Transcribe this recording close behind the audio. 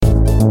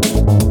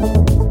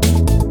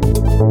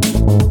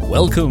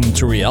Welcome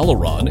to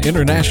Realaron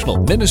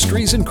International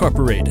Ministries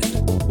Incorporated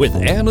with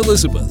Ann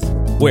Elizabeth,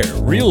 where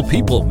real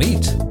people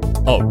meet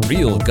a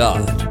real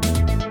God.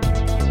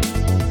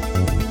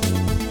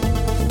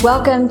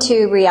 Welcome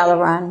to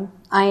Realaron.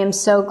 I am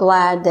so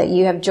glad that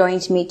you have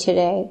joined me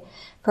today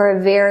for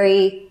a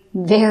very,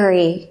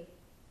 very,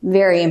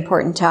 very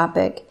important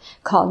topic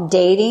called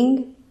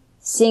dating,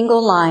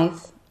 single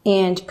life,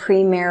 and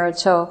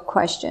premarital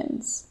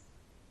questions.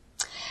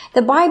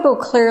 The Bible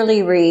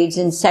clearly reads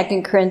in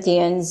 2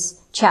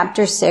 Corinthians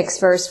chapter 6,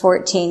 verse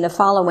 14, the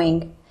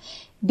following: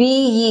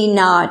 Be ye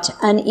not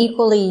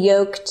unequally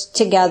yoked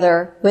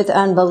together with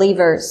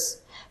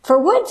unbelievers. For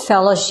what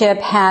fellowship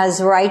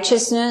has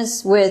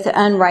righteousness with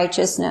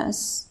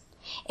unrighteousness?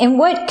 And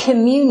what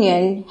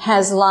communion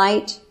has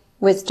light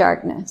with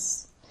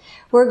darkness?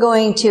 We're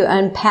going to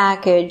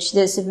unpackage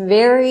this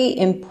very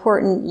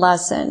important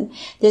lesson,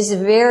 this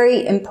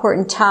very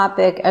important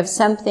topic of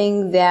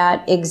something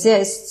that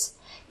exists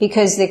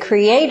because the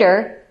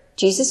Creator,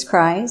 Jesus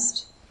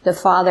Christ, the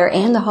Father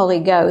and the Holy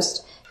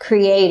Ghost,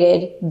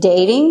 created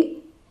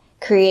dating,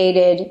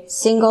 created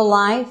single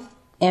life,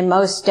 and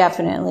most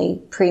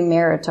definitely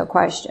premarital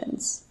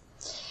questions.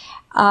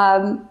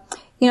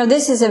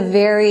 This is a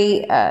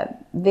very,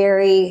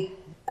 very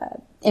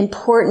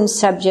important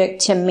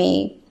subject to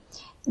me.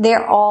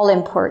 They're all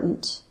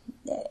important.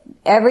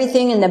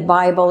 Everything in the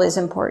Bible is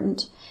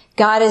important.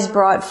 God has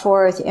brought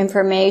forth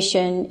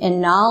information and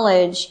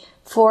knowledge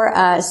for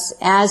us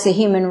as a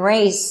human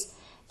race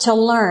to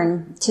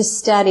learn, to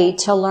study,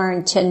 to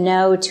learn, to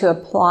know, to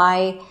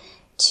apply,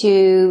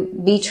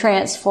 to be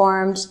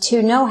transformed,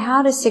 to know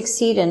how to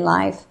succeed in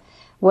life,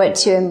 what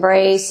to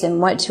embrace and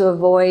what to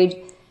avoid,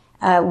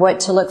 what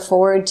to look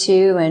forward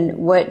to and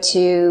what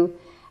to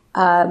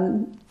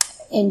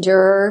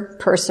endure,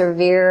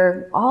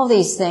 persevere, all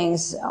these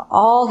things,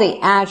 all the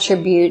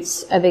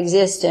attributes of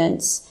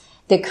existence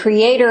the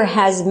Creator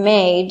has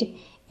made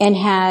and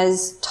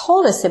has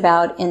told us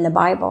about in the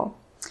Bible.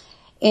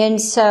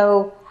 And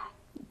so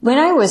when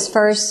I was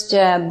first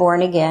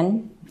born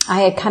again,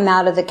 I had come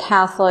out of the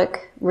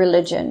Catholic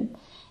religion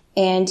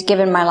and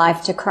given my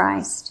life to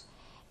Christ.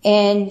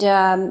 And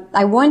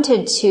I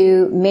wanted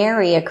to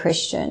marry a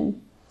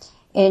Christian.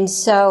 And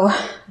so,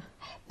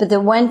 but the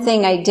one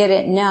thing I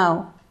didn't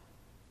know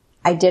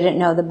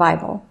the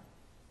Bible.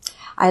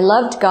 I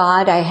loved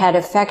God. I had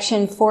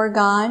affection for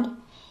God.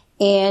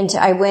 And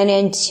I went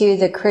into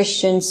the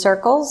Christian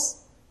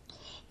circles.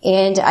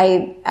 And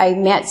I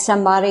met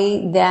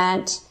somebody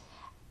that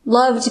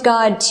loved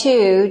God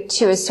too,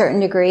 to a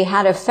certain degree,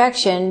 had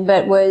affection,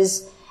 but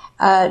was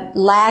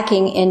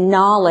lacking in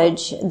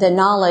knowledge, the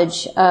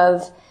knowledge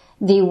of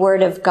the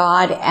Word of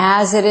God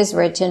as it is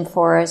written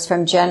for us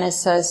from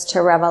Genesis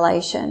to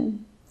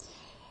Revelation.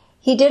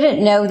 He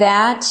didn't know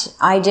that.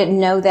 I didn't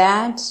know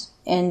that.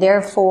 And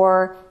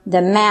therefore,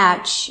 the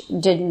match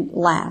didn't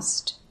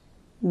last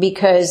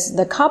because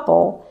the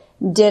couple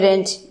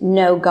didn't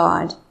know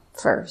God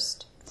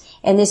first.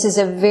 And this is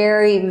a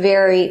very,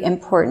 very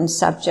important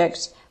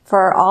subject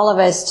for all of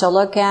us to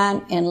look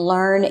at and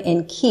learn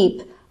and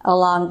keep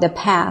along the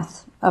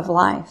path of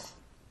life.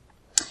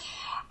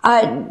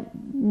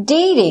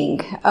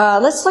 Dating.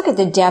 Let's look at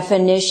the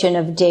definition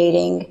of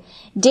dating.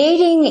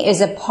 Dating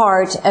is a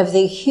part of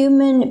the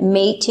human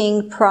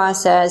mating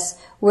process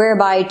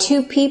whereby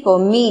two people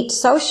meet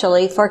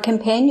socially for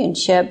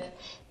companionship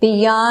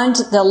beyond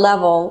the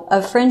level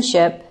of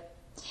friendship.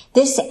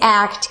 This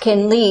act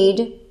can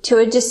lead to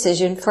a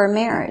decision for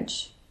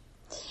marriage.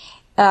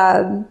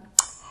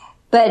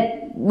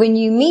 But when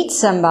you meet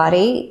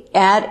somebody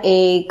at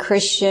a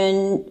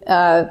Christian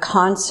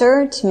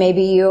concert,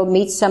 maybe you'll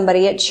meet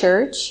somebody at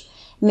church,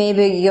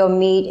 maybe you'll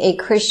meet a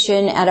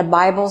Christian at a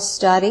Bible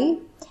study,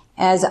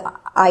 as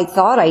I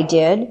thought I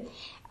did.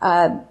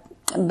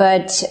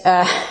 But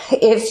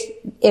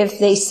if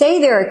they say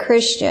they're a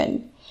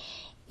Christian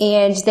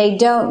and they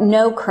don't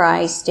know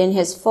Christ in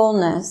His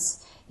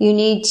fullness, you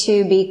need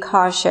to be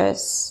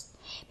cautious,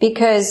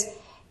 because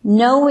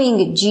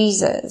knowing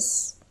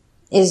Jesus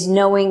is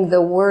knowing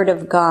the Word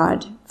of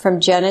God from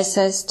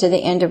Genesis to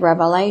the end of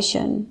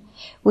Revelation.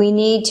 We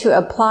need to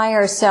apply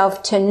ourselves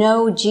to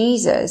know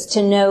Jesus,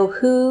 to know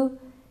who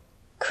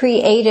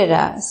created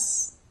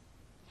us,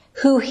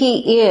 who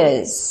He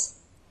is,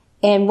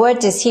 and what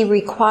does He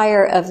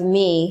require of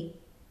me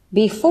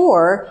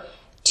before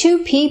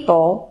two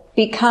people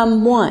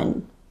become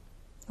one.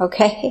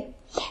 Okay?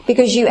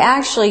 Because you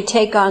actually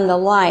take on the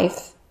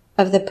life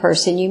of the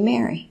person you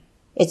marry.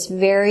 It's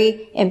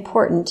very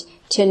important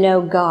to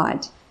know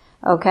God.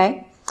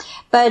 Okay?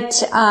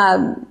 But,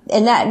 and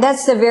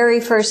that's the very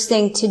first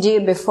thing to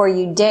do before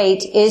you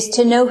date, is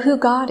to know who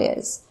God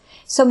is.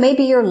 So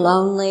maybe you're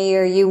lonely,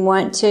 or you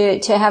want to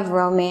have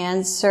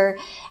romance, or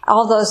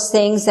all those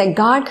things that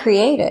God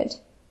created.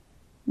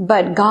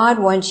 But God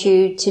wants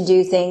you to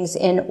do things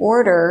in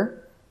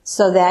order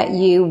so that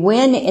you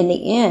win in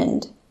the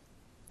end.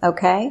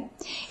 Okay?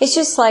 It's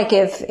just like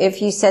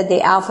if you said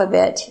the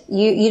alphabet,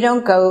 you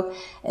don't go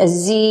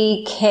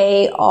Z,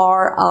 K,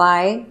 R,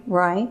 I,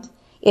 right?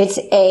 It's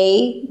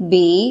A,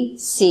 B,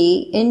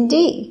 C, and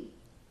D.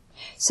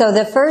 So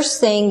the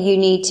first thing you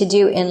need to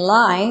do in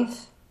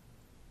life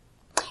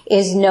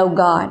is know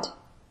God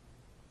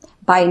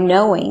by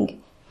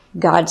knowing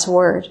God's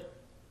Word.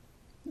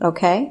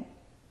 Okay?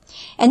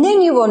 And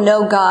then you will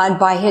know God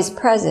by His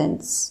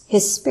presence,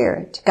 His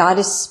Spirit. God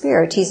is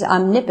Spirit. He's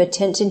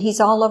omnipotent and He's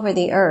all over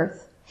the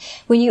earth.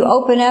 When you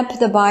open up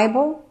the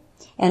Bible,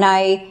 and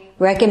I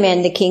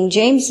recommend the King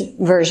James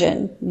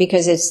Version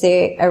because it's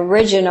the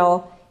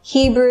original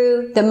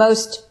Hebrew, the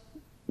most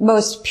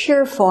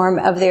pure form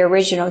of the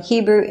original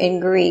Hebrew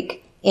and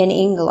Greek in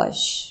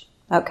English.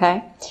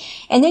 Okay?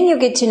 And then you'll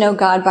get to know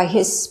God by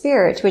His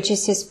Spirit, which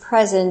is His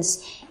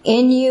presence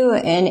in you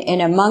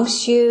and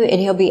amongst you, and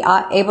He'll be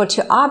able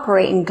to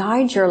operate and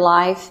guide your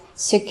life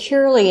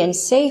securely and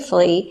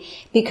safely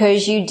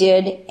because you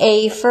did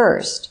A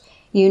first.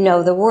 You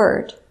know the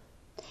Word.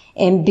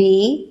 And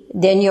B,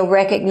 then you'll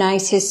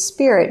recognize His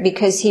Spirit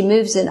because He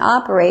moves and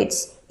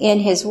operates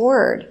in His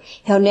Word.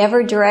 He'll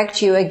never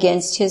direct you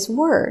against His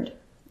Word.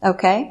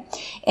 Okay?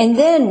 And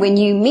then when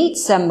you meet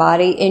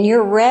somebody and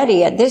you're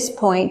ready at this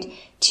point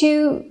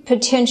to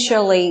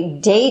potentially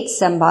date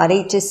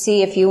somebody to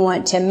see if you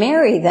want to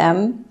marry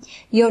them,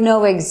 you'll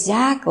know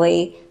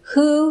exactly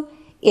who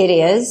it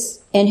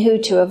is and who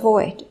to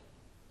avoid.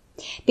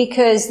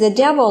 Because the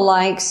devil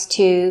likes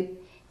to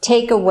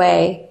take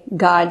away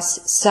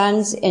God's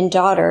sons and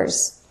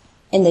daughters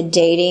in the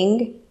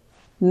dating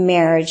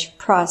marriage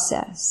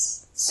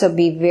process. So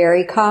be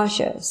very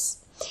cautious.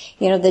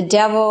 You know, the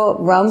devil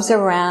roams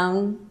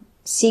around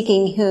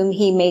seeking whom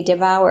he may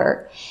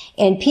devour.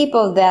 And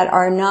people that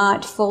are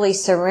not fully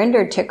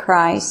surrendered to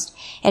Christ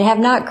and have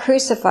not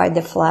crucified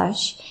the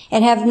flesh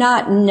and have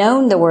not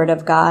known the Word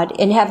of God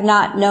and have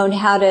not known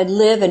how to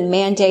live and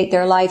mandate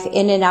their life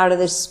in and out of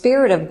the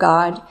Spirit of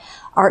God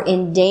are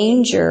in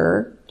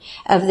danger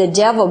of the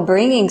devil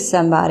bringing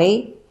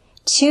somebody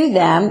to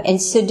them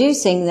and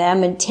seducing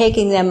them and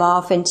taking them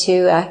off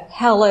into a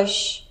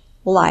hellish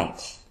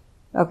life.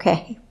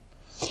 Okay?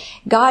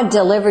 God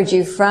delivered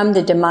you from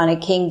the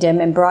demonic kingdom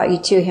and brought you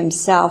to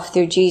Himself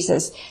through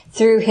Jesus,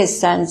 through His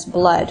Son's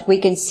blood. We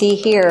can see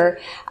here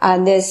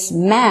on this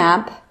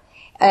map,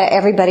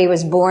 everybody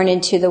was born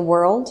into the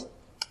world,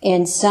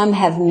 and some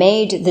have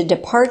made the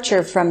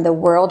departure from the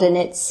world and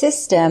its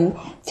system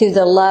through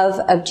the love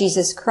of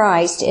Jesus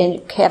Christ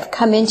and have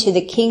come into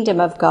the kingdom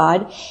of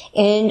God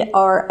and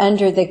are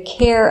under the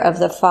care of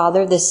the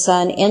Father, the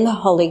Son, and the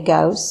Holy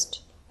Ghost.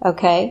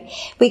 Okay?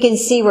 We can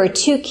see where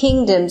two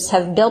kingdoms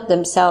have built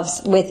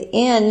themselves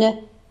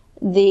within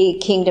the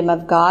kingdom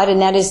of God,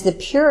 and that is the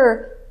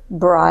pure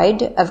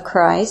bride of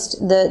Christ,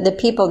 the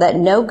people that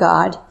know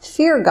God,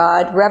 fear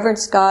God,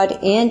 reverence God,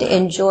 and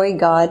enjoy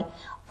God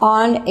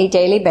on a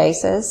daily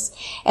basis.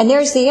 And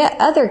there's the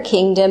other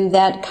kingdom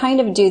that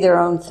kind of do their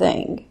own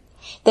thing.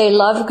 They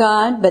love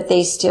God, but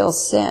they still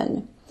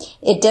sin.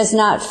 It does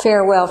not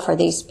fare well for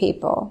these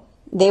people.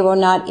 They will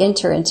not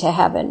enter into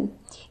heaven.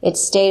 It's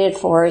stated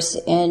for us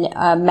in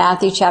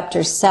Matthew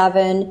chapter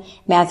 7,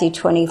 Matthew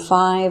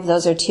 25.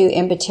 Those are two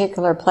in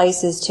particular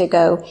places to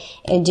go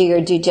and do your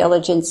due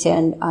diligence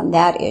in on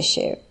that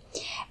issue.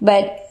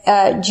 But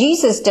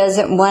Jesus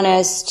doesn't want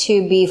us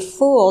to be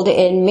fooled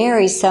and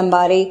marry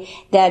somebody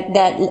that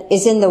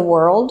is in the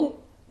world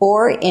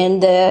or in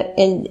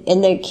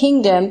the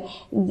kingdom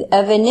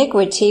of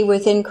iniquity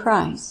within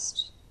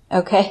Christ.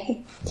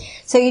 Okay?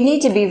 So you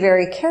need to be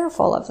very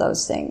careful of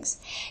those things.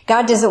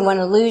 God doesn't want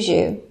to lose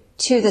you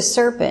to the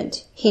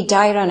serpent. He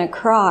died on a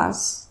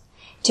cross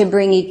to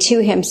bring you to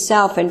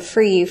Himself and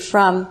free you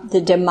from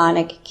the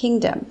demonic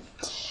kingdom.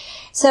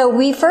 So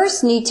we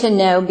first need to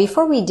know,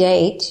 before we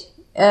date,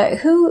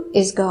 who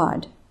is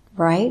God,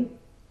 right?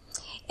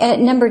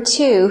 And number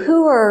two,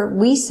 who are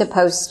we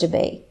supposed to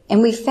be?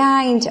 And we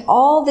find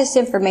all this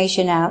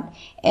information out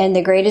in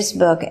the greatest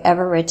book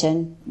ever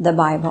written, the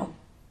Bible.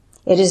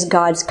 It is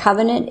God's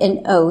covenant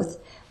and oath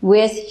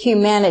with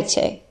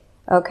humanity,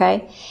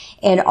 okay?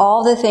 And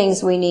all the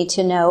things we need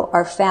to know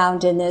are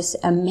found in this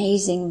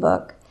amazing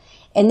book.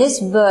 And this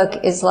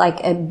book is like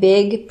a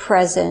big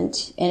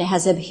present, and it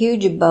has a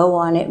huge bow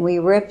on it. We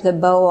rip the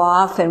bow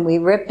off, and we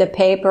rip the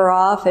paper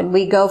off, and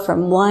we go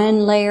from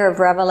one layer of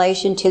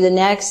revelation to the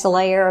next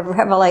layer of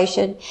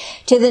revelation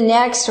to the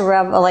next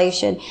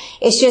revelation.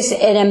 It's just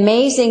an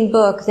amazing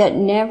book that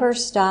never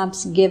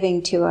stops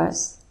giving to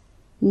us.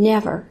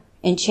 Never.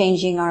 And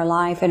changing our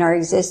life and our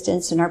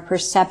existence and our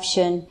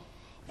perception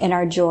and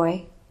our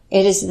joy.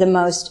 It is the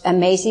most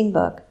amazing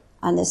book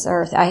on this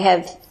earth. I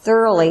have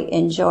thoroughly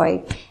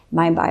enjoyed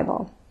my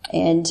Bible,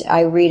 and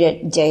I read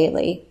it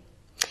daily.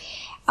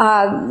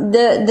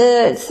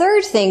 The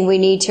third thing we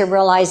need to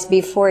realize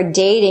before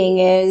dating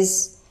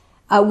is,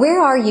 where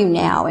are you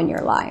now in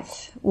your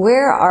life?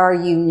 Where are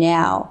you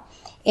now?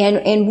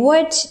 And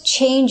what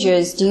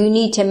changes do you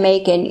need to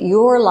make in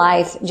your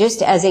life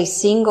just as a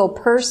single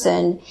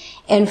person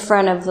in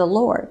front of the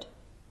Lord?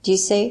 Do you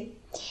see?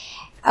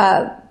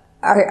 Have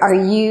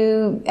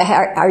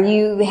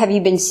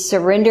you been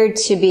surrendered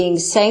to being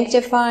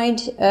sanctified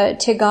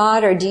to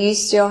God, or do you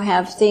still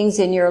have things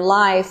in your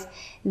life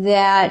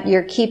that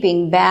you're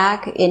keeping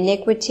back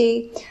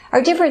iniquity,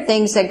 or different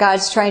things that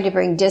God's trying to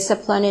bring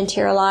discipline into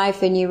your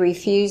life and you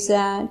refuse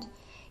that.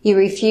 You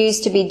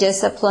refuse to be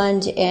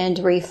disciplined and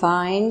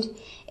refined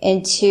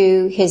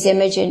into His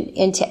image and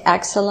into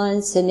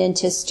excellence and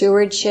into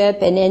stewardship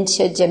and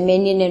into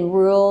dominion and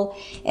rule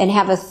and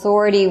have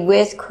authority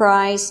with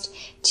Christ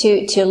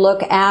to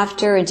look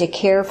after and to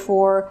care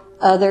for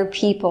other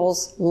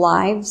people's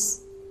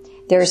lives,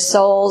 their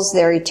souls,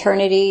 their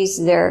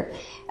eternities, their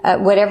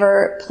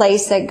whatever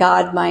place that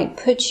God might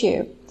put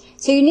you.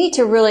 So you need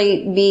to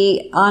really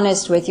be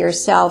honest with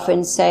yourself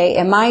and say,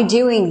 am I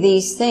doing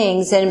these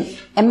things? And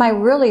am I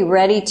really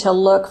ready to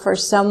look for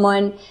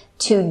someone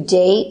to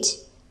date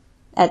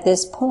at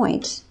this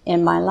point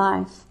in my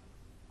life?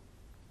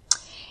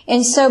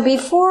 And so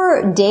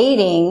before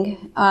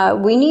dating,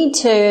 we need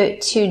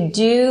to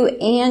do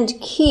and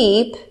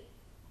keep.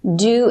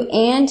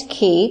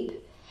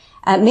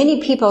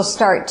 Many people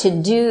start to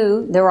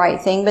do the right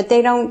thing, but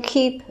they don't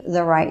keep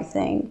the right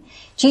thing.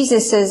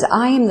 Jesus says,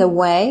 I am the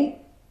way,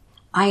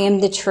 I am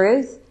the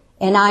truth,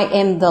 and I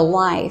am the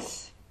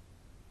life.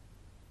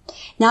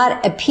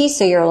 Not a piece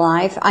of your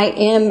life, I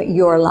am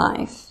your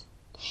life.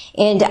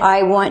 And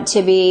I want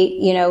to be,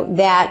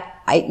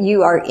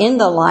 you are in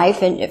the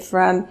life, and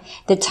from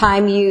the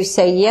time you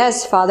say,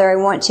 yes, Father, I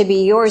want to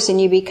be yours,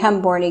 and you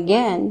become born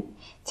again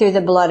through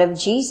the blood of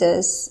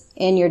Jesus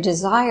and your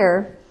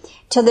desire,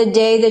 till the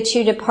day that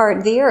you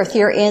depart the earth,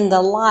 you're in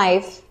the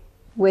life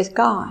with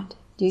God.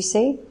 Do you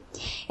see?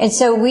 And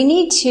so we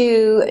need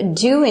to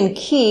do and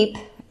keep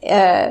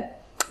the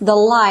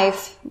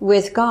life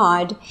with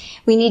God.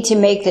 We need to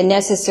make the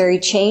necessary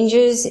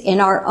changes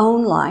in our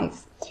own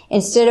life.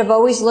 Instead of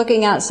always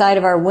looking outside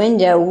of our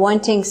window,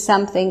 wanting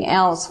something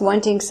else,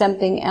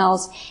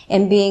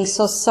 and being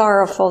so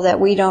sorrowful that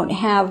we don't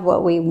have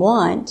what we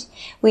want,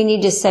 we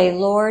need to say,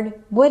 Lord,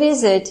 what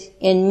is it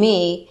in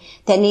me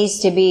that needs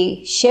to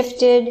be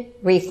shifted,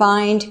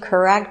 refined,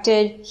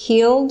 corrected,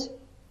 healed,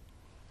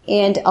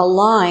 and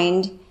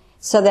aligned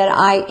so that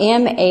I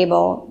am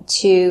able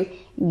to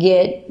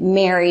get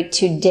married,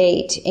 to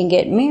date and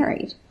get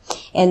married?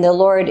 And the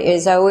Lord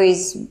is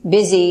always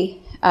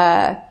busy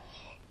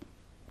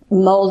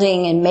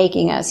molding and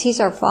making us. He's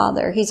our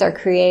Father. He's our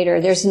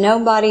Creator. There's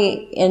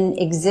nobody in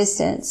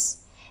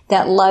existence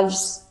that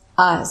loves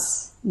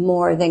us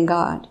more than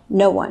God.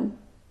 No one.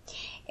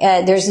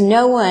 There's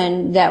no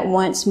one that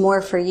wants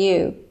more for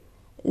you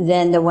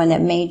than the one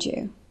that made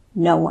you.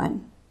 No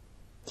one.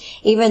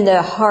 Even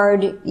the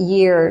hard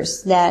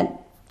years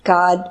that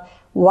God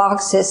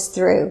walks us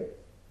through,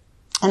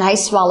 and I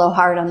swallow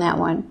hard on that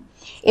one,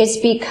 it's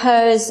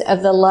because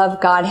of the love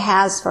God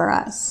has for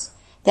us,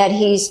 that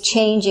He's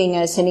changing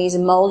us and He's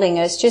molding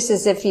us, just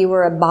as if you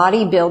were a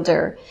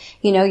bodybuilder.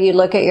 You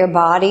look at your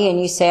body and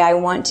you say, I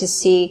want to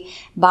see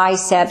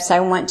biceps, I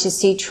want to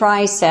see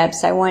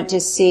triceps, I want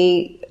to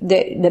see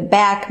the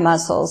back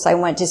muscles, I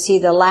want to see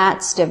the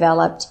lats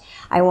developed,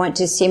 I want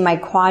to see my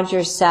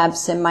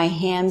quadriceps and my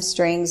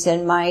hamstrings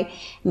and my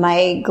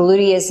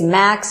gluteus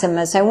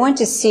maximus. I want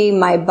to see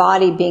my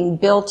body being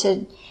built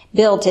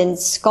and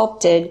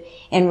sculpted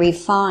and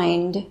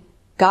refined.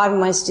 God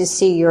wants to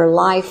see your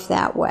life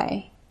that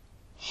way.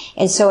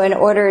 And so in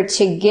order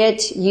to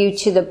get you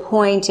to the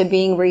point of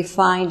being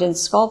refined and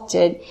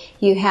sculpted,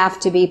 you have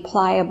to be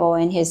pliable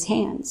in His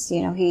hands.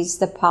 He's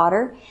the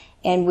potter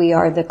and we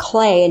are the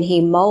clay, and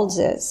He molds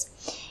us.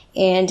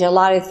 And a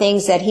lot of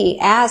things that He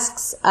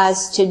asks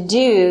us to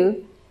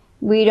do,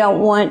 we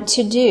don't want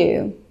to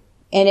do.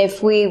 And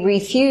if we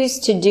refuse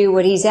to do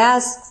what He's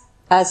asked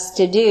us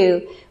to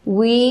do,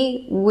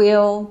 we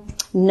will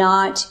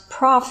not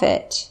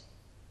profit.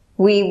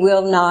 We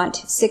will not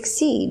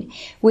succeed.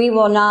 We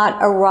will not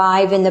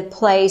arrive in the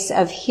place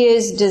of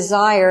His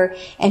desire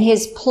and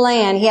His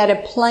plan. He had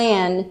a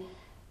plan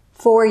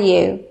for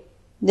you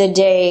the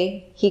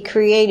day He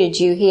created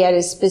you. He had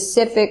a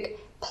specific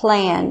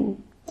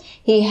plan.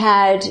 He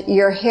had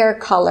your hair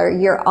color,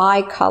 your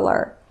eye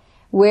color,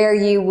 where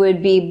you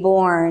would be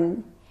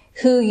born,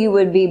 who you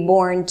would be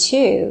born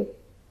to,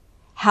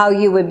 how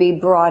you would be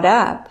brought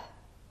up,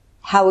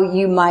 how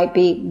you might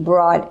be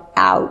brought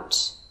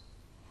out,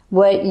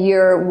 what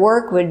your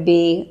work would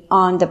be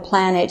on the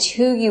planet,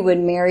 who you would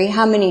marry,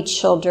 how many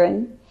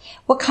children,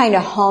 what kind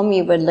of home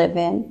you would live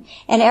in,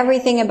 and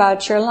everything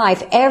about your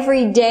life.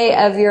 Every day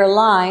of your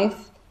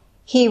life,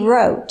 He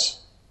wrote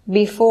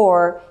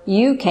before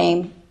you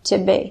came to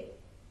be.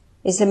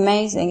 It's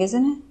amazing,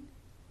 isn't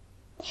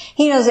it?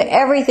 He knows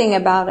everything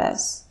about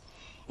us.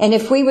 And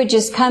if we would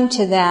just come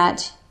to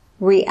that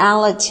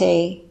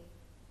reality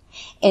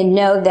and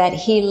know that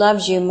He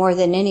loves you more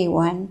than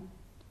anyone,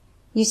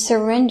 you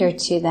surrender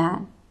to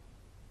that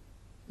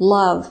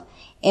love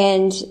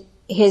and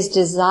His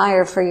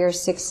desire for your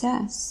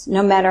success,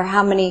 no matter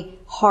how many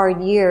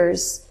hard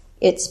years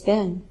it's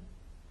been.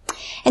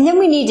 And then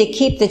we need to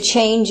keep the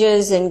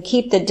changes and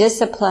keep the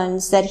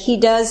disciplines that He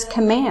does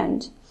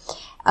command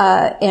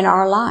in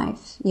our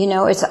life.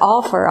 It's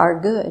all for our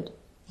good.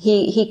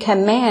 He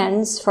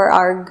commands for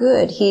our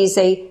good. He's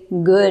a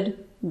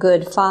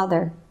good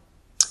Father.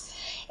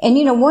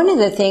 And one of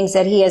the things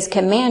that he has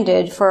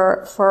commanded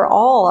for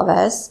all of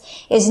us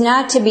is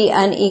not to be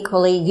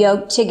unequally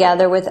yoked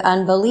together with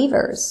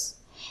unbelievers.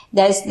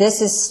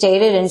 This is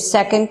stated in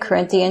 2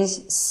 Corinthians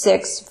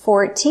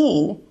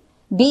 6:14.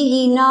 Be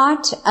ye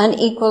not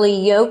unequally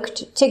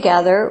yoked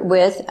together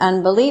with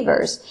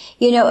unbelievers.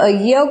 A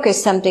yoke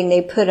is something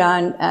they put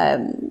on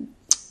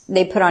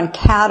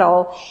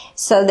cattle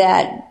so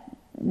that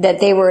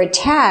they were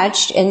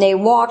attached and they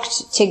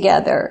walked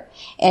together.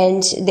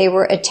 And they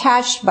were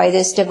attached by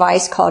this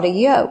device called a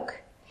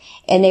yoke.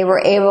 And they were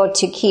able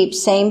to keep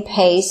same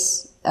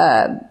pace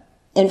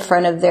in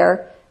front of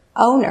their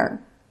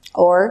owner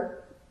or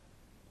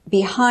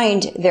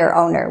behind their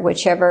owner,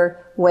 whichever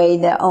way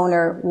the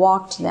owner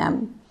walked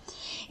them.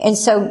 And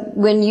so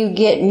when you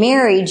get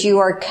married, you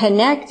are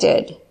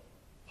connected.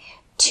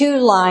 Two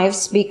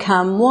lives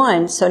become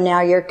one, so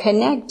now you're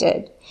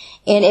connected.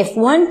 And if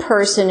one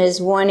person is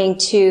wanting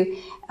to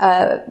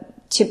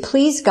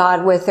please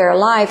God with their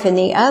life and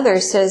the other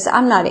says,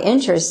 I'm not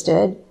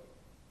interested,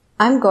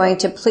 I'm going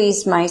to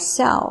please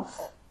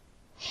myself.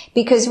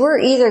 Because we're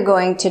either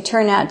going to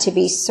turn out to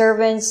be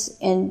servants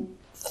and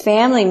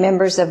family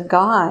members of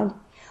God,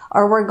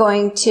 or we're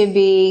going to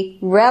be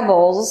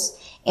rebels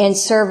and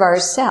serve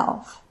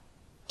ourselves.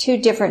 Two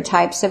different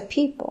types of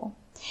people.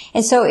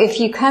 And so if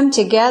you come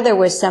together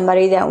with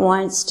somebody that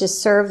wants to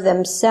serve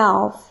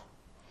themselves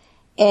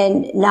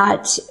and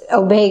not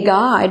obey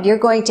God, you're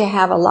going to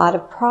have a lot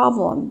of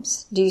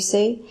problems. Do you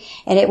see?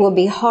 And it will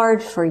be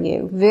hard for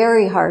you,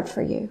 very hard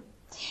for you.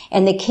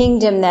 And the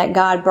kingdom that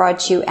God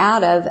brought you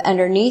out of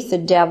underneath the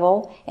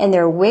devil, and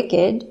they're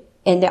wicked,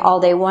 and all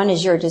they want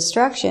is your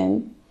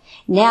destruction.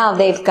 Now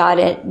they've got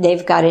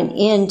an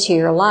end to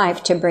your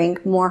life to bring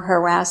more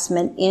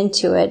harassment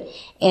into it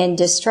and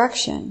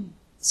destruction.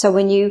 So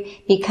when you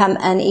become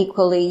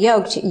unequally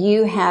yoked,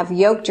 you have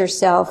yoked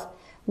yourself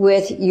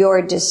with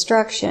your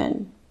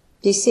destruction.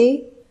 Do you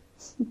see?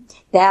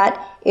 That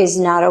is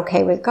not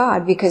okay with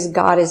God, because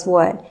God is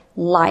what?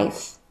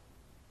 Life.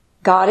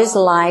 God is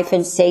life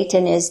and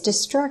Satan is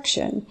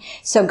destruction.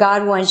 So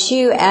God wants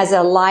you as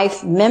a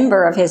life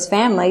member of his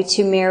family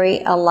to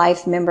marry a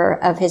life member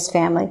of his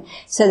family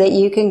so that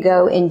you can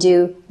go and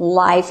do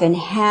life and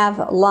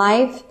have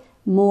life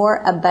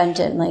more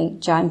abundantly.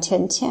 John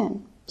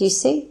 10:10. Do you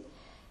see?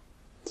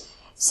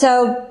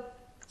 So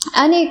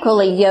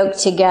unequally yoked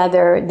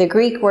together, the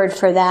Greek word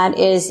for that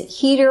is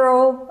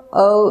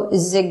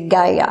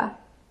heterozygoia.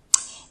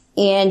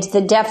 And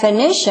the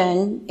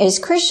definition is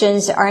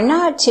Christians are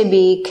not to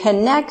be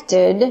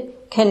connected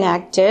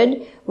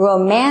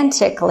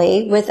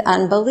romantically with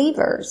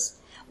unbelievers.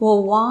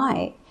 Well,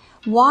 why?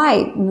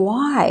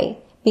 Why?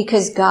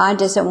 Because God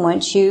doesn't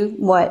want you,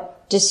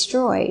 what?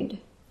 Destroyed.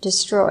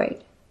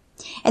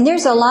 And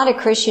there's a lot of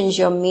Christians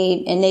you'll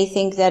meet and they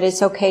think that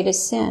it's okay to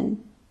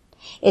sin.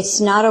 It's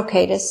not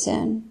okay to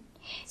sin.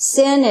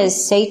 Sin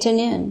is Satan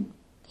in.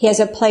 He has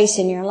a place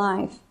in your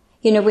life.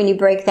 When you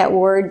break that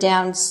word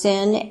down,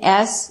 sin,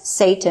 S,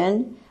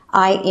 Satan,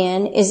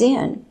 I-N is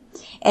in.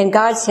 And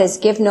God says,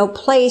 give no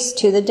place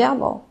to the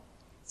devil.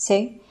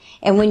 See?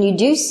 And when you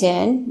do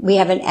sin, we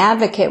have an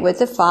advocate with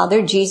the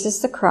Father, Jesus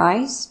the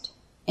Christ.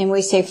 And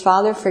we say,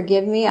 Father,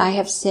 forgive me, I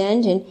have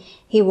sinned. And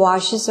he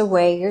washes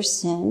away your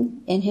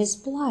sin in his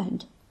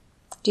blood.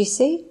 Do you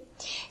see?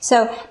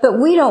 So, but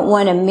we don't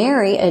want to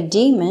marry a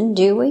demon,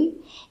 do we?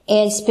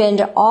 And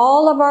spend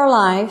all of our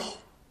life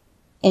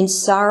in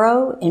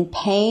sorrow, in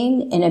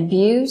pain, in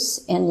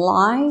abuse, in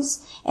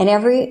lies, and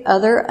every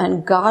other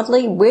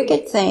ungodly,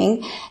 wicked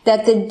thing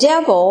that the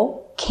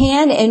devil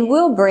can and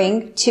will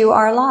bring to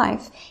our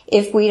life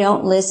if we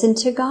don't listen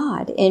to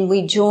God and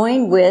we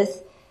join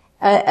with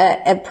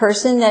a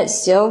person that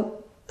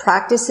still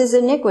practices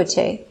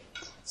iniquity.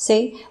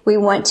 See, we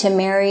want to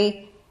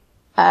marry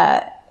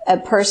a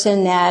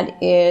person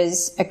that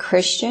is a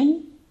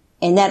Christian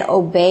and that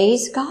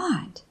obeys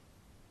God.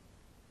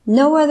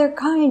 No other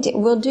kind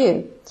will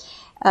do.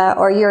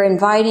 Or you're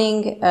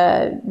inviting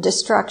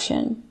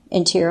destruction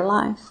into your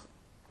life.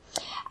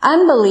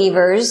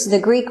 Unbelievers, the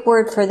Greek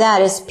word for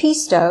that is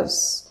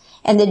pistos,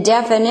 and the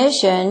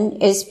definition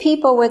is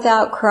people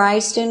without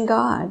Christ and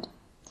God.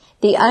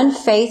 The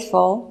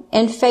unfaithful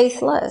and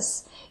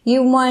faithless.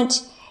 You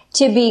want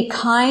to be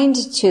kind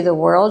to the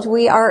world.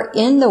 We are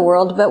in the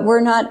world, but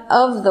we're not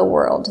of the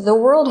world. The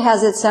world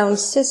has its own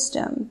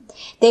system.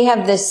 They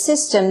have the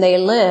system they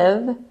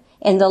live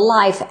and the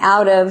life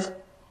out of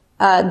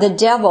the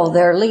devil,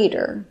 their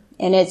leader.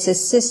 And it's a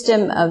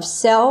system of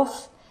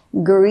self,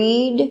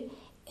 greed,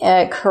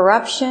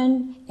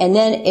 corruption, and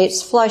then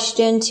it's flushed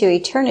into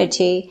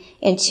eternity,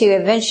 into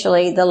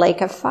eventually the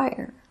lake of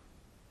fire.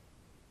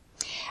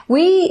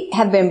 We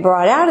have been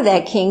brought out of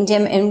that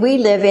kingdom and we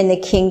live in the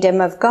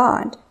kingdom of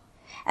God,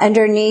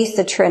 underneath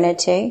the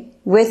Trinity,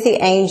 with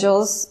the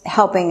angels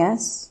helping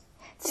us,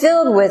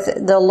 filled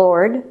with the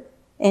Lord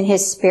and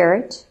his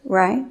Spirit,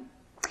 right?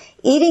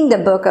 Eating the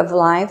book of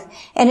life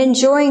and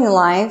enjoying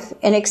life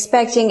and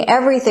expecting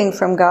everything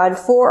from God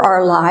for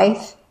our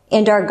life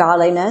and our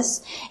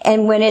godliness.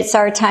 And when it's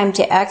our time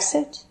to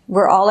exit,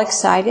 we're all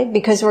excited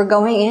because we're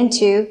going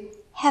into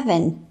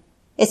heaven.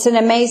 It's an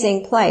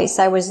amazing place.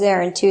 I was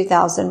there in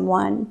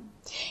 2001.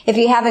 If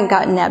you haven't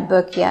gotten that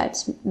book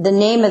yet, the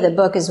name of the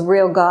book is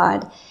Real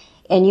God,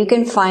 and you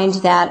can find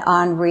that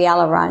on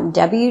Rialaron,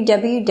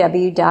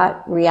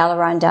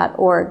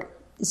 www.rialaron.org.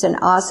 It's an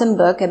awesome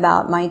book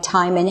about my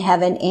time in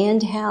heaven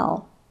and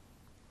hell.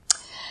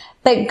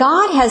 But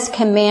God has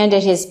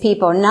commanded his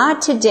people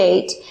not to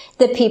date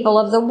the people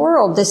of the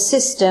world, the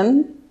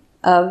system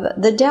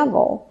of the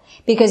devil,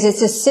 because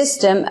it's a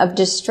system of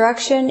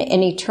destruction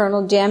and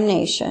eternal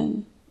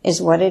damnation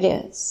is what it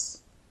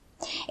is.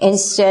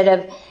 Instead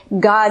of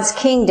God's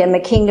kingdom, a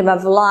kingdom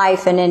of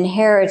life and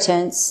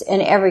inheritance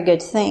and every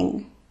good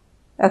thing.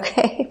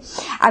 Okay?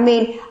 I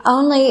mean,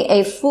 only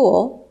a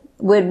fool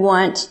would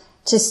want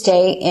to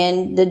stay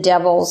in the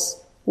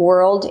devil's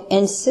world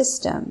and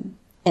system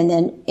and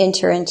then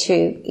enter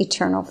into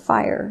eternal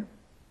fire.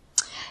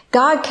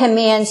 God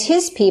commands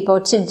his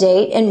people to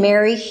date and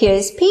marry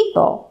his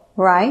people,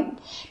 right?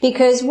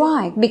 Because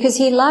why? Because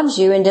he loves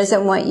you and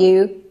doesn't want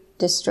you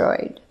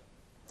destroyed.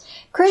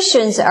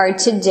 Christians are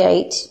to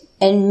date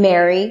and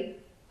marry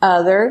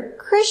other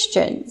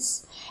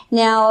Christians.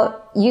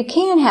 Now, you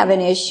can have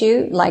an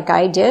issue like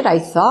I did. I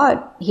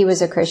thought he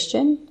was a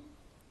Christian.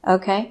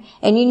 Okay?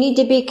 And you need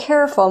to be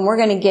careful, and we're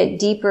going to get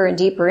deeper and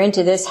deeper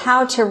into this,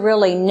 how to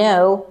really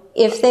know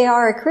if they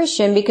are a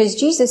Christian, because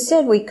Jesus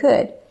said we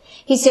could.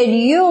 He said,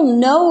 you'll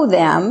know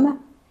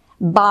them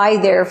by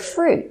their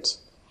fruit.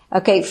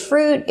 Okay,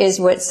 fruit is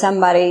what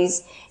somebody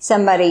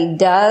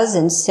does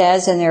and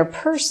says in their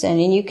person,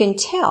 and you can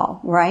tell,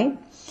 right?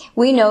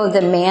 We know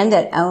the man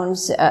that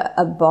owns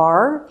a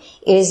bar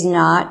is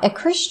not a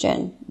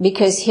Christian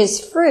because his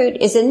fruit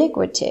is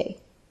iniquity.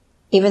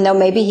 Even though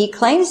maybe he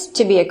claims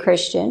to be a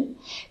Christian,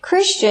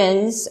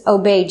 Christians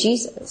obey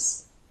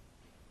Jesus.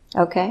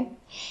 Okay?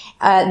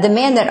 The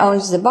man that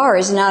owns the bar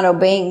is not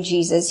obeying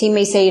Jesus. He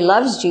may say he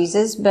loves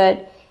Jesus,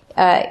 but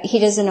he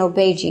doesn't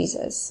obey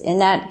Jesus.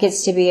 And that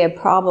gets to be a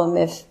problem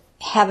if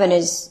heaven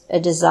is a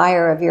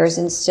desire of yours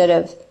instead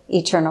of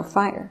eternal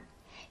fire.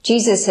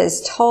 Jesus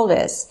has told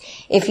us,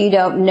 if you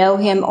don't know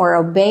him or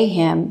obey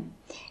him,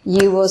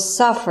 you will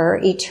suffer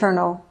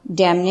eternal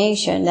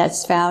damnation.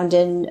 That's found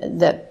in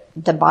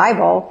the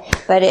Bible,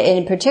 but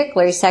in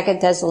particular, 2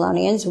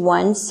 Thessalonians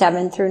 1,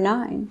 7 through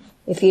 9.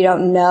 If you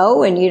don't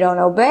know and you don't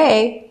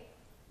obey,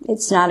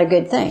 it's not a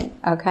good thing,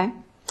 okay?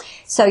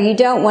 So you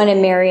don't want to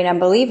marry an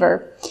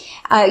unbeliever.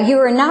 You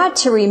are not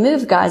to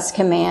remove God's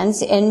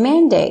commands and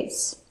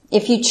mandates.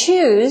 If you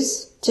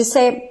choose to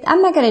say,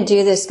 I'm not going to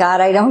do this, God,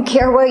 I don't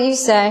care what you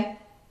say.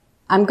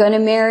 I'm going to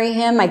marry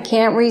him. I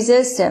can't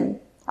resist him.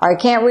 Or I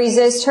can't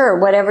resist her,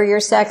 whatever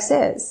your sex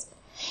is.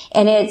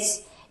 And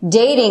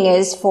dating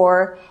is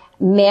for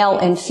male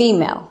and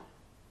female.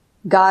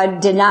 God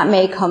did not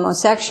make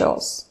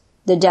homosexuals.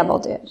 The devil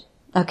did.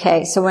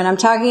 Okay, so when I'm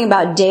talking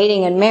about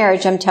dating and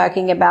marriage, I'm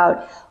talking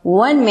about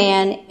one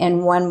man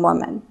and one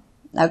woman.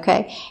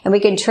 Okay, and we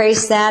can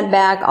trace that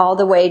back all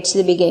the way to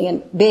the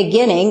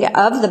beginning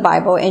of the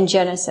Bible in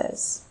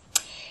Genesis.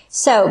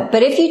 So,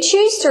 but if you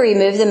choose to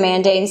remove the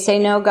mandate and say,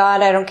 no,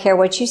 God, I don't care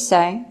what you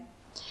say,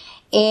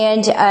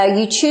 and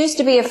you choose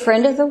to be a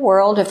friend of the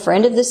world, a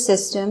friend of the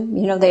system,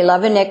 you know, they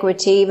love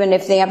iniquity, even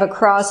if they have a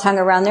cross hung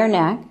around their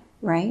neck,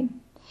 right?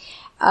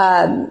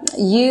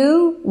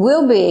 You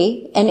will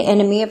be an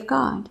enemy of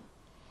God.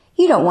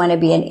 You don't want to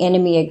be an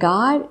enemy of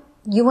God.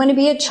 You want to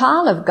be a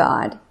child of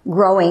God,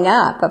 growing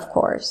up, of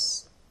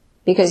course.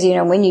 Because, you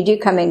know, when you do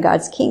come in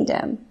God's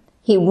kingdom,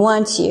 he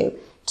wants you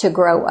to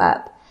grow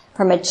up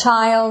from a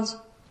child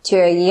to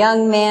a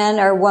young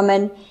man or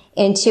woman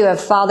into a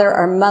father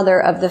or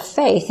mother of the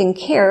faith and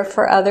care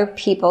for other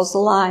people's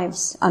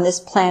lives on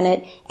this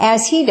planet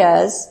as he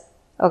does,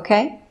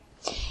 okay?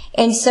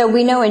 And so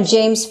we know in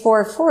James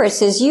 4:4 it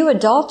says, you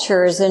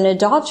adulterers and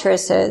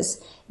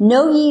adulteresses,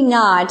 know ye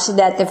not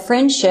that the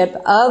friendship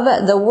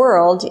of the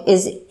world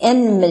is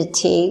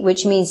enmity,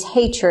 which means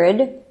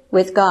hatred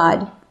with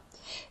God?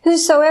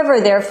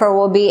 Whosoever therefore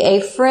will be a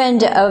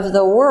friend of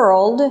the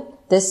world,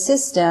 the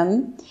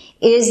system,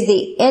 is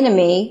the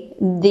enemy,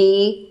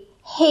 the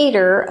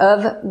hater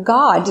of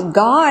God.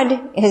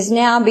 God has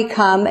now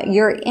become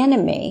your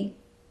enemy.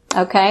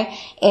 Okay?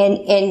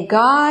 And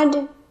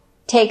God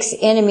takes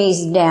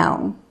enemies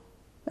down.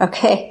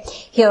 Okay?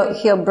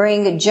 He'll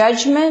bring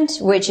judgment,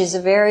 which is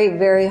very,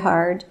 very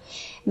hard.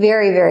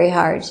 Very, very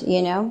hard,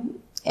 you know.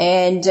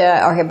 And,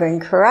 or he'll bring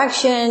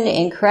correction,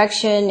 and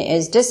correction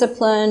is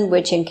discipline,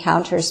 which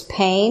encounters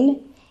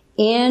pain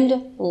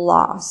and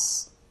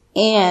loss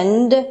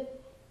and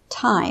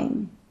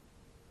time.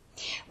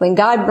 When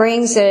God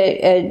brings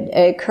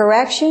a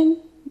correction,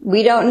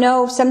 we don't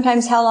know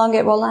sometimes how long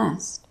it will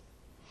last.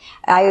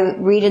 I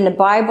read in the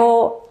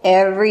Bible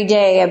every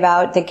day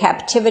about the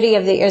captivity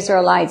of the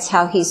Israelites,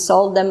 how he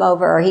sold them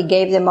over, or he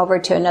gave them over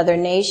to another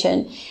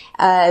nation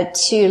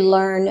to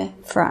learn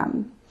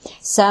from.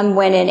 Some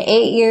went in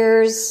 8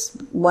 years,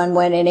 one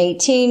went in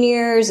 18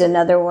 years,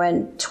 another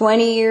one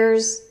 20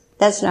 years.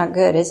 That's not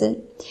good, is it?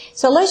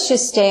 So let's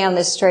just stay on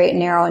the straight and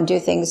narrow and do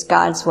things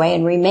God's way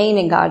and remain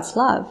in God's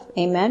love.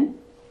 Amen?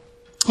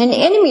 An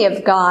enemy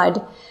of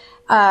God,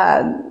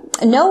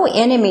 no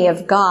enemy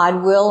of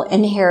God will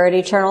inherit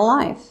eternal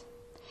life.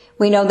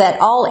 We know that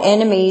all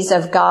enemies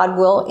of God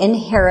will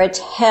inherit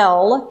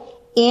hell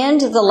and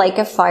the lake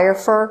of fire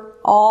for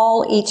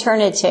all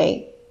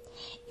eternity.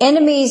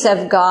 Enemies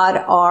of God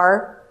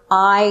are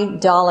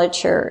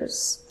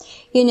idolaters.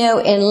 You know,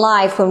 in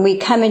life, when we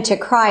come into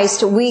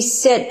Christ, we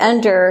sit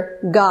under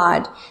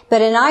God.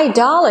 But an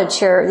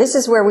idolater, this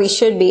is where we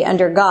should be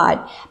under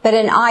God. But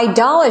an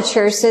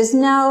idolater says,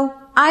 no,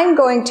 I'm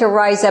going to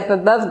rise up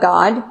above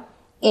God,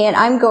 and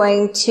I'm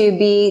going to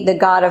be the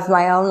God of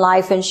my own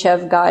life and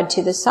shove God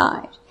to the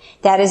side.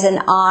 That is an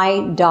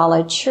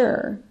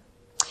idolater.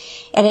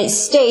 And it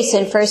states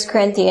in 1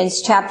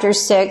 Corinthians chapter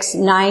 6,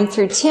 9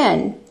 through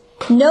 10,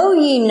 know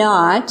ye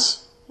not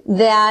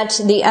that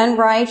the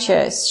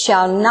unrighteous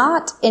shall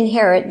not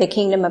inherit the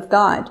kingdom of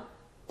God?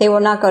 They will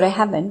not go to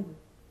heaven.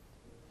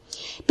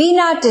 Be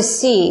not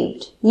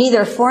deceived,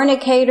 neither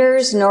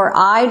fornicators, nor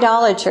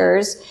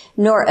idolaters,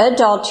 nor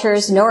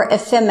adulterers, nor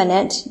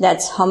effeminate,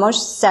 that's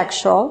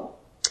homosexual,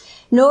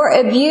 nor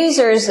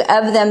abusers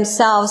of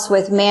themselves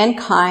with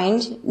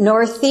mankind,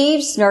 nor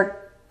thieves, nor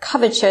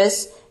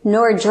covetous,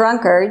 nor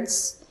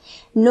drunkards,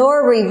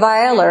 nor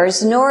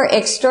revilers, nor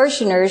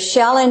extortioners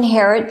shall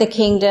inherit the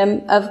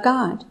kingdom of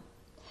God.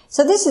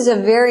 So this is a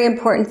very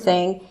important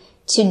thing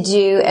to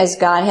do as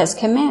God has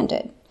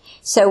commanded.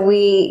 So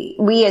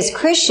we as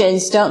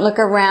Christians don't look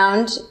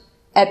around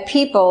at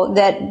people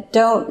that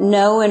don't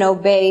know and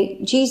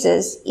obey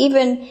Jesus,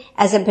 even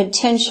as a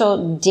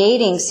potential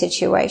dating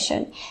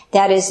situation.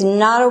 That is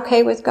not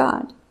okay with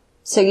God.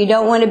 So you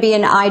don't want to be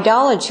an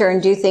idolater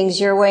and do things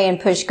your way and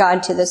push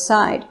God to the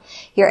side.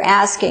 You're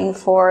asking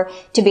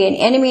to be an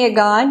enemy of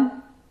God,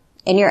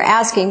 and you're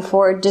asking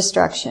for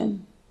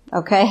destruction.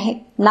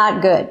 Okay?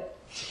 Not good.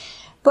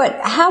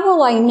 But how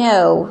will I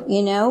know?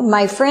 You know,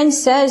 my friend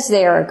says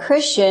they are a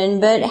Christian,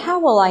 but how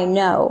will I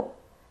know?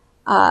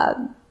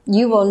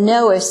 You will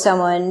know if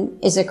someone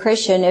is a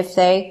Christian if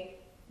they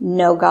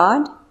know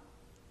God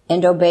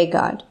and obey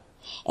God.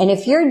 And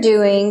if you're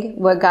doing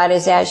what God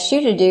has asked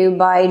you to do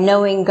by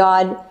knowing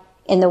God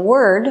in the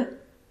Word,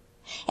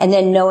 and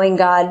then knowing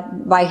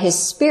God by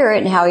His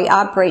Spirit and how He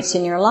operates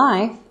in your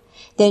life,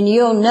 then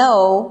you'll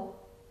know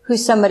who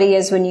somebody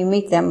is when you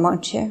meet them,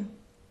 won't you?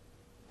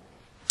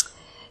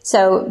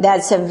 So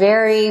that's a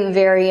very,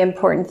 very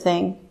important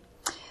thing.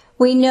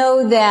 We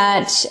know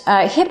that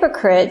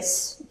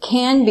hypocrites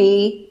can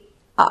be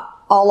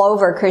all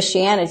over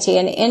Christianity,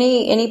 and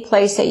any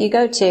place that you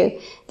go to.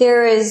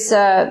 There is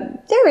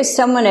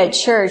someone at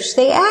church.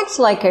 They act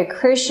like a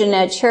Christian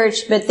at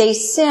church, but they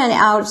sin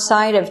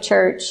outside of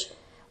church.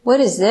 What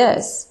is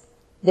this?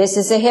 This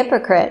is a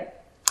hypocrite.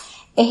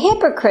 A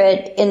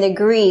hypocrite in the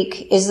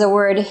Greek is the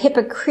word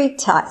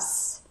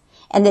hypokritos,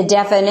 and the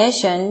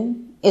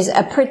definition is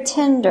a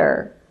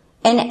pretender,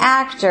 an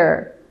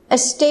actor, a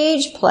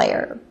stage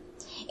player.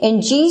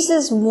 And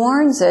Jesus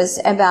warns us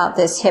about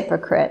this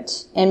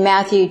hypocrite in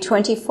Matthew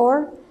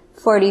 24,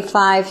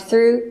 45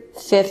 through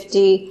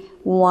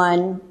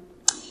 51.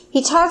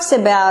 He talks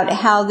about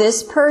how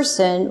this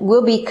person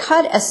will be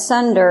cut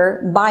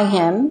asunder by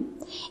him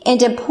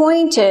and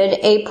appointed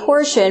a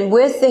portion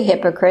with the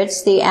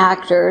hypocrites, the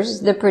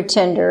actors, the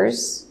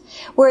pretenders,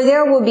 where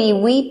there will be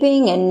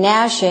weeping and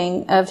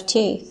gnashing of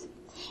teeth.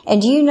 And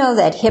do you know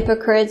that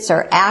hypocrites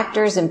are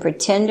actors and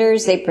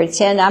pretenders? They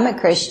pretend, I'm a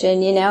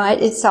Christian, you know,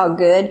 it's all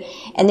good.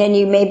 And then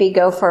you maybe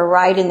go for a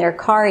ride in their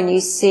car and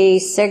you see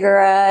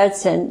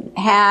cigarettes and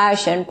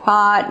hash and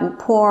pot and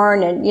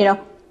porn, and, you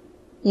know,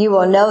 you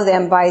will know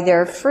them by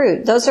their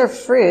fruit. Those are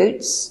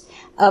fruits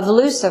of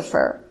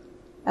Lucifer,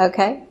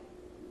 okay?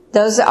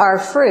 Those are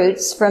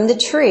fruits from the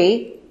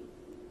tree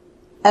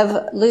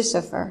of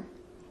Lucifer.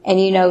 And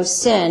you know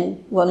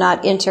sin will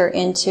not enter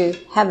into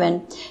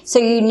heaven. So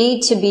you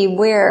need to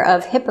beware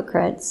of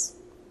hypocrites.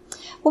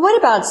 Well, what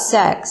about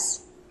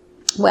sex?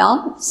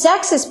 Well,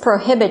 sex is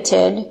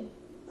prohibited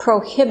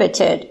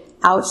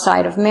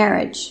outside of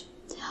marriage.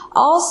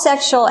 All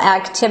sexual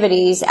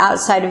activities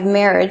outside of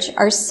marriage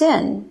are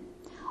sin.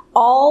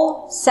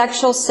 All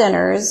sexual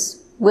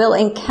sinners will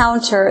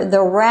encounter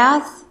the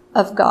wrath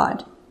of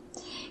God.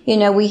 You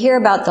know, we hear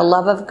about the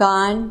love of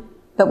God,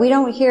 but we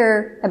don't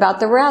hear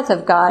about the wrath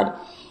of God.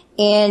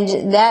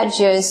 And that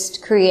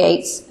just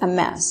creates a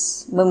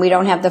mess when we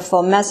don't have the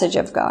full message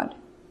of God.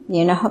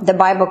 You know, the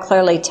Bible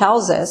clearly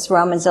tells us,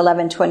 Romans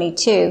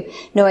 11:22,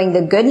 knowing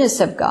the goodness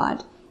of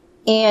God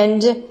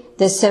and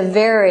the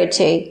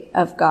severity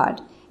of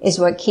God is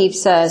what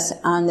keeps us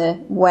on the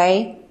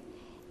way,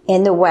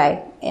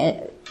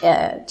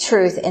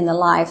 truth in the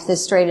life, the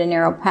straight and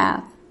narrow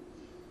path.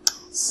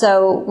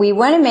 So we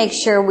want to make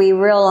sure we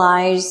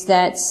realize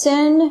that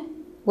sin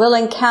will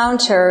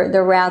encounter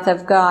the wrath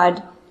of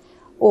God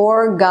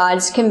or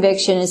God's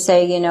conviction and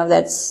say, you know,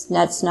 that's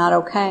not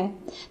okay.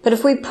 But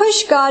if we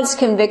push God's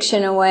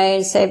conviction away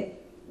and say,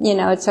 you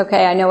know, it's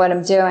okay, I know what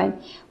I'm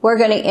doing, we're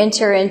going to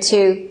enter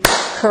into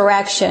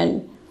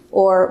correction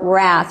or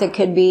wrath.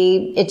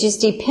 It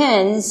just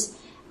depends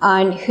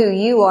on who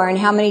you are and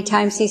how many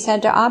times He's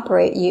had to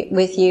operate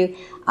with you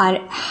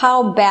on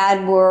how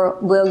bad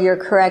will your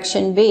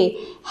correction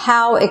be?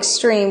 How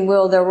extreme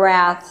will the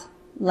wrath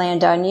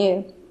land on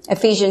you?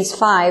 Ephesians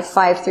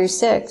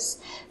 5:5-6.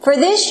 For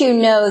this you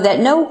know that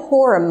no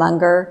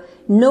whoremonger,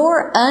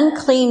 nor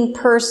unclean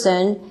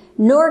person,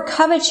 nor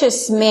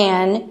covetous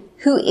man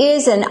who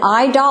is an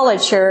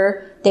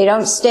idolater, they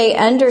don't stay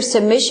under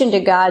submission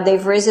to God,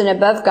 they've risen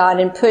above God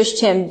and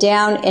pushed him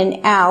down and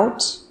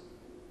out,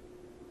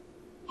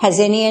 has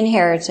any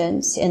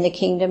inheritance in the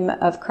kingdom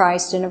of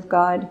Christ and of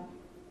God.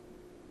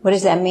 What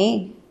does that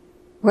mean?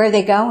 Where are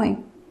they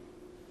going?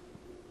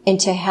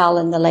 Into hell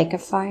and the lake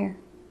of fire.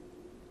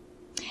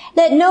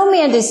 Let no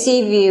man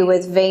deceive you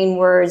with vain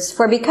words,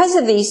 for because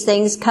of these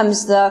things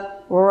comes the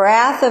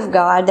wrath of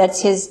God,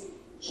 that's his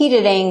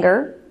heated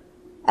anger,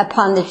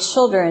 upon the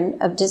children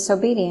of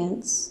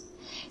disobedience.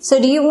 So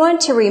do you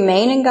want to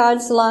remain in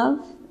God's love,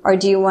 or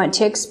do you want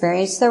to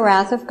experience the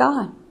wrath of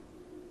God?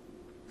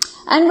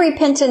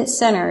 Unrepentant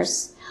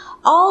sinners.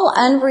 All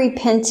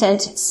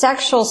unrepentant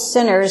sexual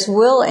sinners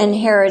will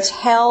inherit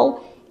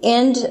hell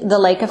and the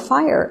lake of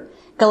fire.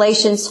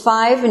 Galatians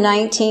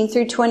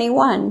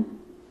 5:19-21.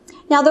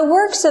 Now the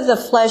works of the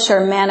flesh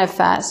are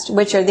manifest,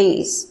 which are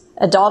these: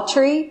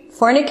 adultery,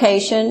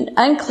 fornication,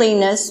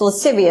 uncleanness,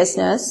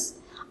 lasciviousness,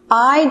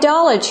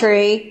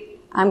 idolatry.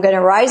 I'm going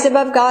to rise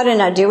above God and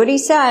not do what he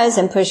says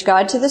and push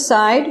God to the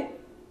side.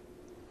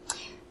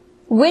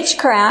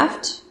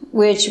 Witchcraft,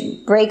 which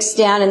breaks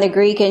down in the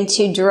Greek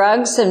into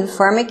drugs and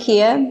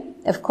pharmakia.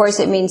 Of course,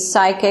 it means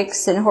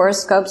psychics and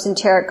horoscopes and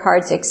tarot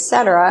cards,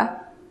 etc.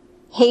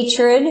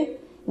 Hatred,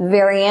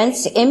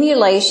 variance,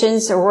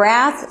 emulations,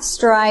 wrath,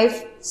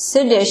 strife,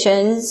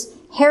 seditions,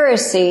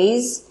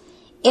 heresies,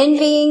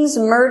 envyings,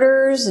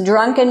 murders,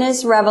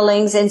 drunkenness,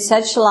 revellings, and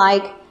such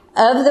like,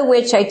 of the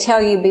which I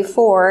tell you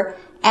before,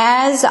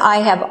 as I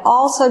have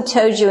also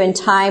told you in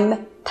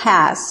time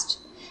past,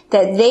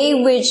 that they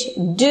which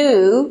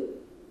do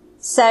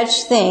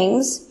such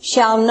things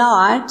shall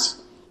not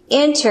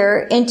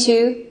enter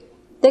into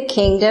the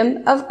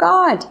kingdom of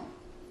God.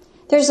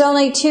 There's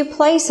only two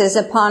places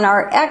upon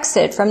our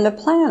exit from the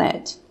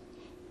planet: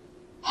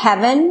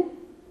 heaven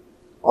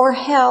or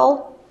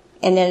hell,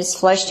 and then it's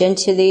flushed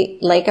into the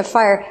lake of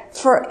fire,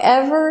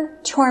 forever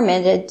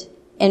tormented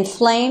in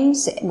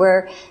flames,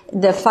 where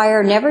the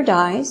fire never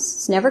dies,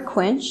 it's never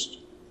quenched,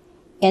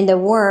 and the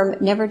worm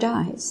never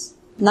dies.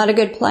 Not a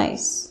good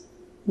place.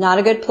 Not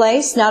a good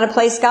place, not a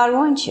place God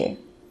wants you.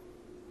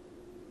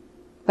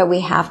 But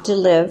we have to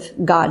live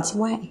God's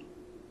way.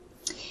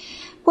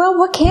 Well,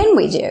 what can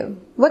we do?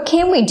 What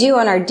can we do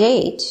on our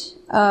date?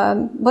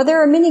 Well,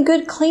 there are many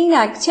good, clean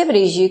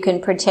activities you can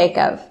partake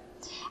of.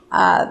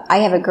 I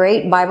have a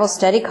great Bible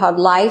study called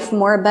Life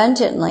More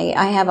Abundantly.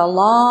 I have a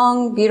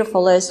long,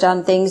 beautiful list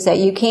on things that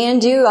you can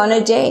do on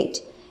a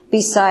date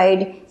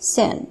beside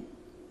sin.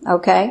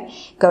 Okay?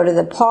 Go to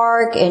the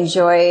park,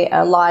 enjoy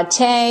a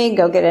latte,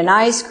 go get an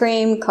ice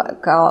cream,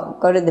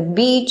 go to the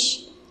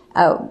beach,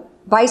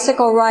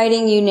 bicycle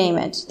riding, you name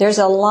it. There's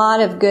a lot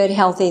of good,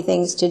 healthy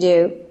things to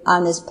do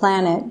on this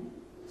planet.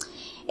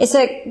 It's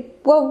like,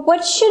 well,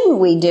 what shouldn't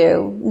we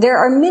do? There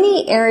are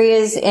many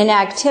areas and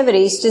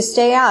activities to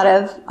stay out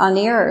of on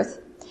the earth.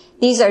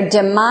 These are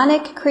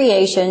demonic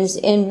creations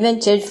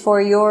invented for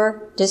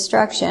your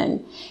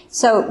destruction.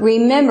 So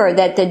remember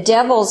that the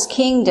devil's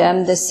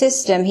kingdom, the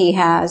system he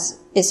has,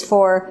 is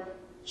for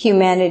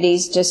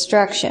humanity's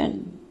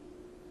destruction.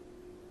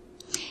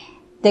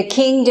 The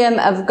kingdom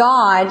of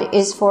God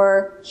is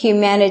for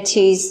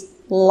humanity's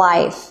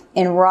life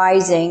and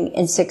rising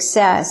and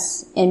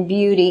success and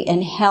beauty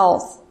and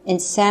health and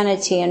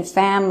sanity and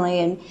family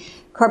and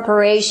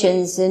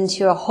corporations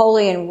into a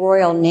holy and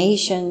royal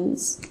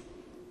nations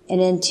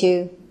and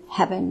into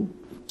heaven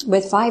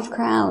with 5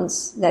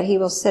 crowns that he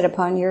will sit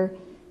upon your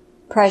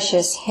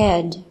precious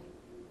head.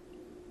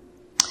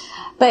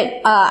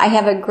 But I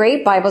have a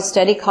great Bible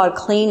study called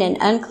Clean and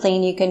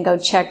Unclean. You can go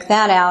check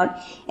that out.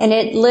 And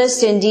it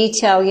lists in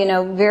detail,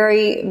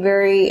 very,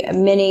 very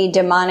many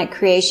demonic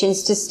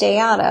creations to stay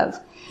out of.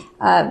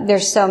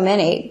 There's so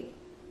many.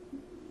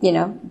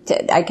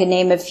 I can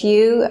name a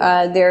few.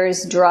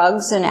 There's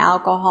drugs and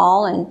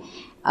alcohol and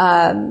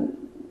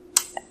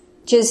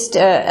just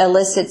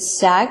illicit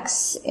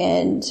sex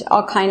and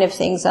all kind of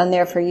things on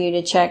there for you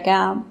to check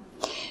out.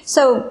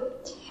 So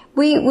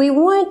we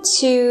want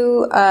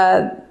to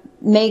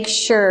make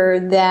sure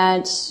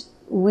that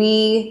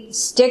we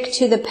stick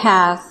to the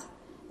path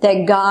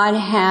that God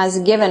has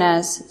given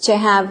us to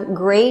have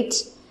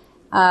great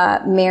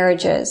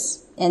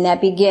marriages. And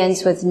that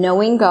begins with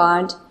knowing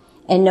God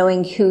and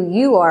knowing who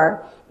you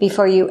are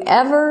before you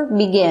ever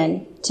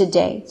begin to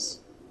date.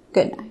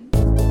 Good night.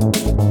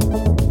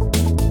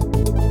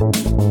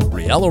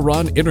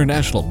 Rialaron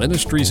International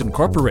Ministries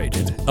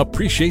Incorporated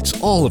appreciates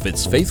all of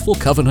its faithful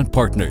covenant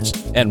partners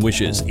and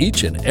wishes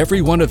each and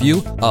every one of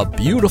you a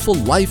beautiful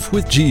life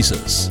with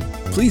Jesus.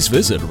 Please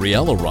visit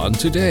Rialaron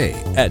today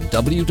at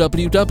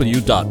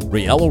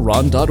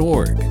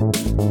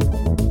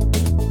www.rialaron.org.